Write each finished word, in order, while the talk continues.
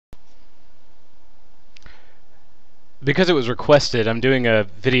because it was requested, I'm doing a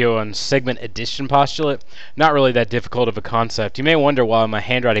video on segment addition postulate. Not really that difficult of a concept. You may wonder why my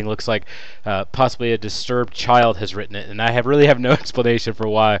handwriting looks like possibly a disturbed child has written it, and I really have no explanation for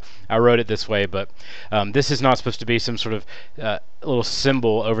why I wrote it this way, but this is not supposed to be some sort of little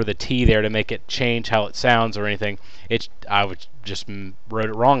symbol over the T there to make it change how it sounds or anything. I just wrote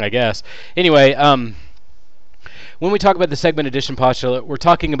it wrong, I guess. Anyway, when we talk about the segment addition postulate, we're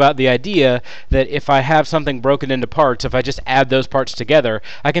talking about the idea that if I have something broken into parts, if I just add those parts together,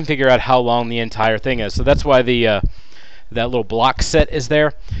 I can figure out how long the entire thing is. So that's why that little block set is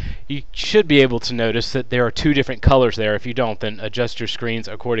there. You should be able to notice that there are two different colors there. If you don't, then adjust your screens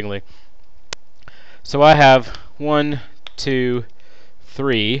accordingly. So I have 1, 2,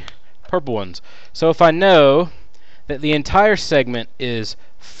 3 purple ones. So if I know that the entire segment is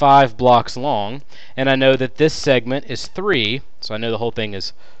 5 blocks long, and I know that this segment is 3, so I know the whole thing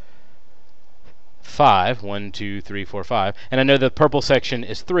is 5, 1, 2, 3, 4, 5, and I know the purple section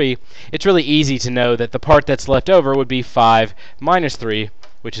is 3, it's really easy to know that the part that's left over would be 5 minus 3,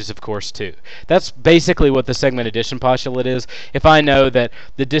 which is of course 2. That's basically what the segment addition postulate is. If I know that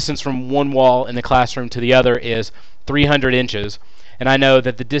the distance from one wall in the classroom to the other is 300 inches, and I know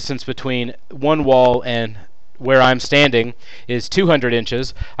that the distance between one wall and where I'm standing is 200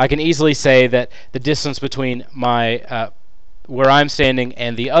 inches, I can easily say that the distance between my where I'm standing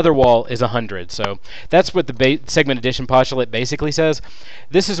and the other wall is 100. So that's what the segment addition postulate basically says.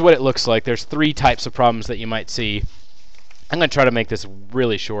 This is what it looks like. There's 3 types of problems that you might see. I'm going to try to make this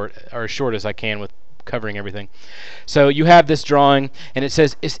really short, or as short as I can with covering everything. So you have this drawing, and it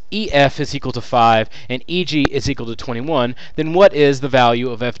says if EF is equal to 5 and EG is equal to 21, then what is the value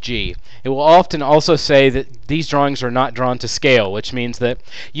of FG? It will often also say that these drawings are not drawn to scale, which means that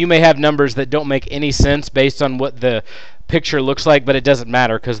you may have numbers that don't make any sense based on what the picture looks like, but it doesn't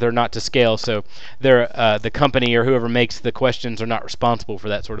matter because they're not to scale, so they're, the company or whoever makes the questions are not responsible for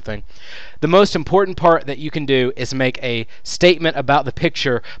that sort of thing. The most important part that you can do is make a statement about the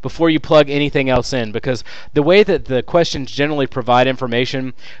picture before you plug anything else in, because the way that the questions generally provide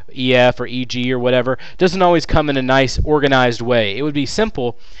information, EF or EG or whatever, doesn't always come in a nice organized way. It would be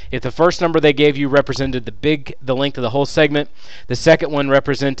simple if the first number they gave you represented the length of the whole segment, the second one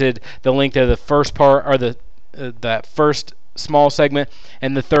represented the length of the first part, or that first small segment,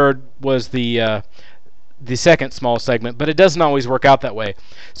 and the third was the second small segment, but it doesn't always work out that way.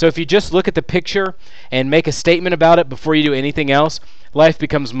 So if you just look at the picture and make a statement about it before you do anything else, life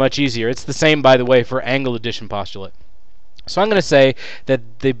becomes much easier. It's the same, by the way, for angle addition postulate. So I'm going to say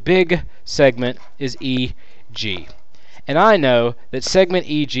that the big segment is EG, and I know that segment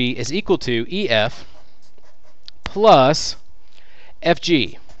EG is equal to EF plus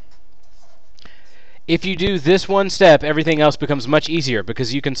FG. If you do this one step, everything else becomes much easier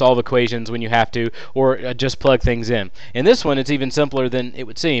because you can solve equations when you have to, or just plug things in. In this one, it's even simpler than it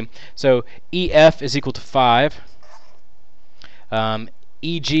would seem. So EF is equal to 5.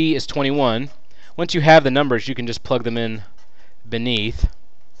 EG is 21. Once you have the numbers, you can just plug them in beneath.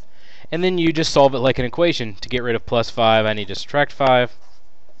 And then you just solve it like an equation. To get rid of plus 5, I need to subtract 5.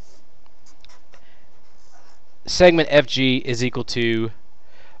 Segment FG is equal to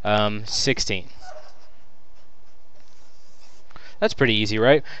 16. That's pretty easy,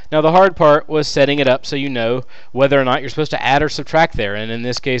 right? Now the hard part was setting it up so you know whether or not you're supposed to add or subtract there, and in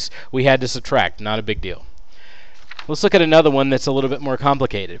this case we had to subtract. Not a big deal. Let's look at another one that's a little bit more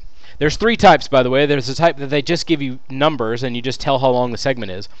complicated. There's 3 types, by the way. There's a type that they just give you numbers and you just tell how long the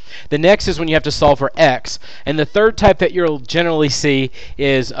segment is. The next is when you have to solve for x, and the third type that you'll generally see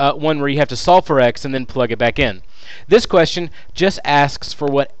is one where you have to solve for x and then plug it back in. This question just asks for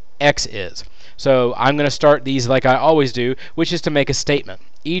what x is. So I'm going to start these like I always do, which is to make a statement.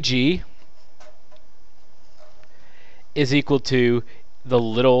 EG is equal to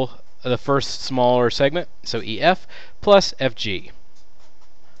the first smaller segment, so EF, plus FG.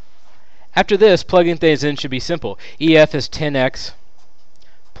 After this, plugging things in should be simple. EF is 10x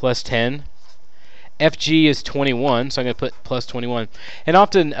plus 10. FG is 21, so I'm going to put plus 21. And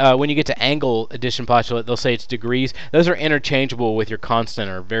often when you get to angle addition postulate, they'll say it's degrees. Those are interchangeable with your constant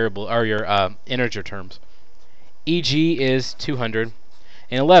or variable or your integer terms. EG is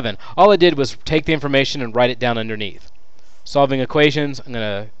 211. All I did was take the information and write it down underneath. Solving equations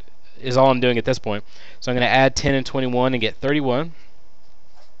is all I'm doing at this point. So I'm going to add 10 and 21 and get 31.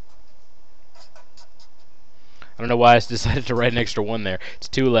 I don't know why I decided to write an extra 1 there. It's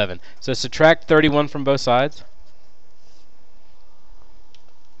 211. So subtract 31 from both sides.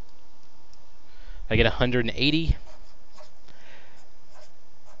 I get 180.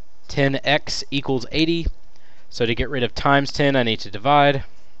 10x equals 80. So to get rid of times 10, I need to divide.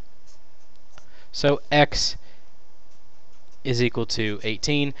 So x is equal to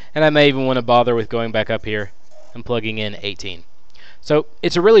 18, and I may even want to bother with going back up here and plugging in 18. So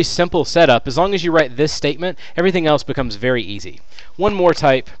it's a really simple setup. As long as you write this statement, everything else becomes very easy. One more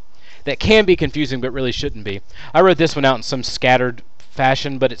type that can be confusing but really shouldn't be. I wrote this one out in some scattered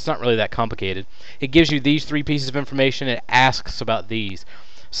fashion, but it's not really that complicated. It gives you these three pieces of information. It asks about these.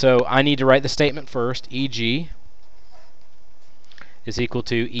 So I need to write the statement first. EG is equal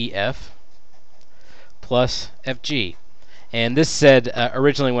to EF plus FG. And this said,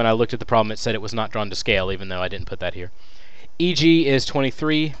 originally when I looked at the problem, it said it was not drawn to scale, even though I didn't put that here. EG is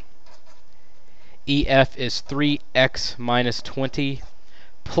 23. EF is 3x minus 20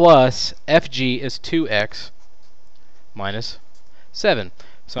 plus FG is 2x minus 7.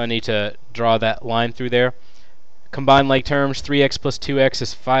 So I need to draw that line through there. Combine like terms, 3x plus 2x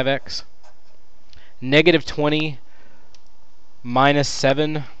is 5x. Negative 20 minus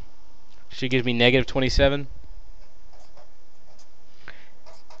 7 should give me negative 27.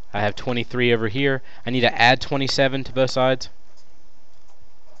 I have 23 over here. I need to add 27 to both sides.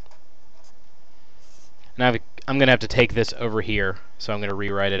 And I'm going to have to take this over here, so I'm going to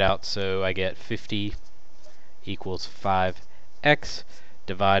rewrite it out. So I get 50 equals 5x,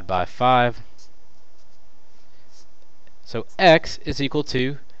 divide by 5. So x is equal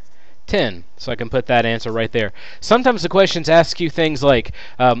to 10. So I can put that answer right there. Sometimes the questions ask you things like,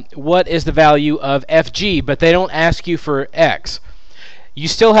 what is the value of fg, but they don't ask you for x. You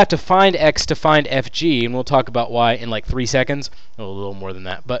still have to find x to find fg, and we'll talk about why in like 3 seconds. Oh, a little more than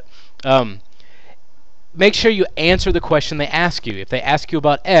that. But make sure you answer the question they ask you. If they ask you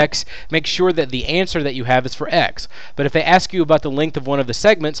about x, make sure that the answer that you have is for x. But if they ask you about the length of one of the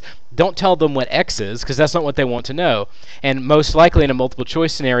segments, don't tell them what x is, because that's not what they want to know. And most likely in a multiple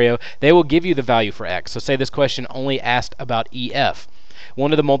choice scenario, they will give you the value for x. So say this question only asked about EF.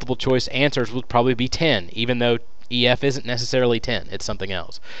 One of the multiple choice answers would probably be 10, even though EF isn't necessarily 10, it's something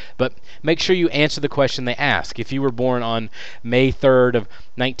else. But make sure you answer the question they ask. If you were born on May 3rd of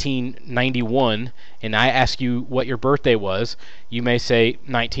 1991 and I ask you what your birthday was, you may say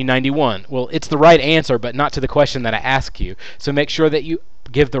 1991. Well, it's the right answer, but not to the question that I ask you. So make sure that you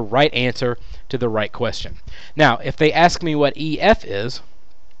give the right answer to the right question. Now, if they ask me what EF is,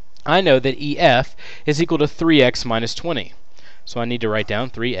 I know that EF is equal to 3x minus 20. So I need to write down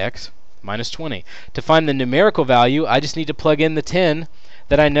 3x minus 20. To find the numerical value, I just need to plug in the 10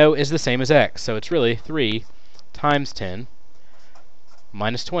 that I know is the same as x. So it's really 3 times 10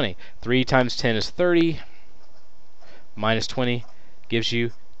 minus 20. 3 times 10 is 30. Minus 20 gives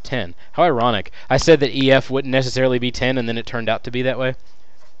you 10. How ironic. I said that EF wouldn't necessarily be 10, and then it turned out to be that way.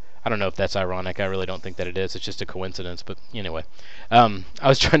 I don't know if that's ironic. I really don't think that it is. It's just a coincidence. But anyway, I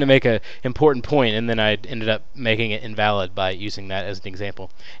was trying to make an important point, and then I ended up making it invalid by using that as an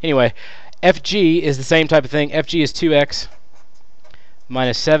example. Anyway, FG is the same type of thing. FG is 2x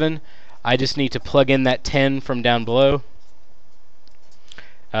minus 7. I just need to plug in that 10 from down below.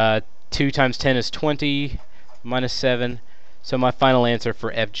 2 times 10 is 20 minus 7. So my final answer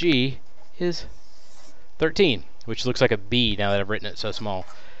for FG is 13, which looks like a B now that I've written it so small.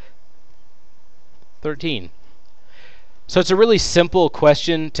 13. So it's a really simple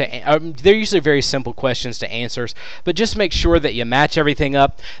question to they're usually very simple questions to answers, but just make sure that you match everything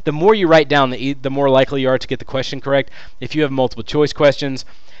up. The more you write down, the more likely you are to get the question correct. If you have multiple choice questions,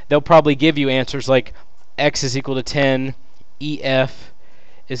 they'll probably give you answers like x is equal to 10, EF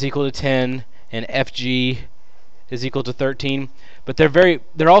is equal to 10, and FG is equal to 13. But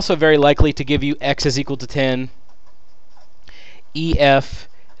they're also very likely to give you x is equal to 10, EF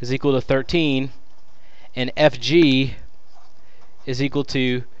is equal to 13, and FG is equal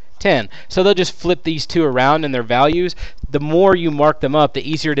to 10. So they'll just flip these two around in their values. The more you mark them up, the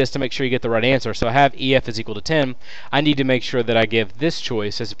easier it is to make sure you get the right answer. So I have EF is equal to 10. I need to make sure that I give this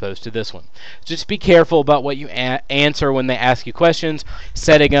choice as opposed to this one. Just be careful about what you answer when they ask you questions.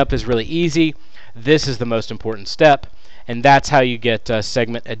 Setting up is really easy. This is the most important step, and that's how you get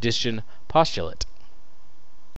segment addition postulate.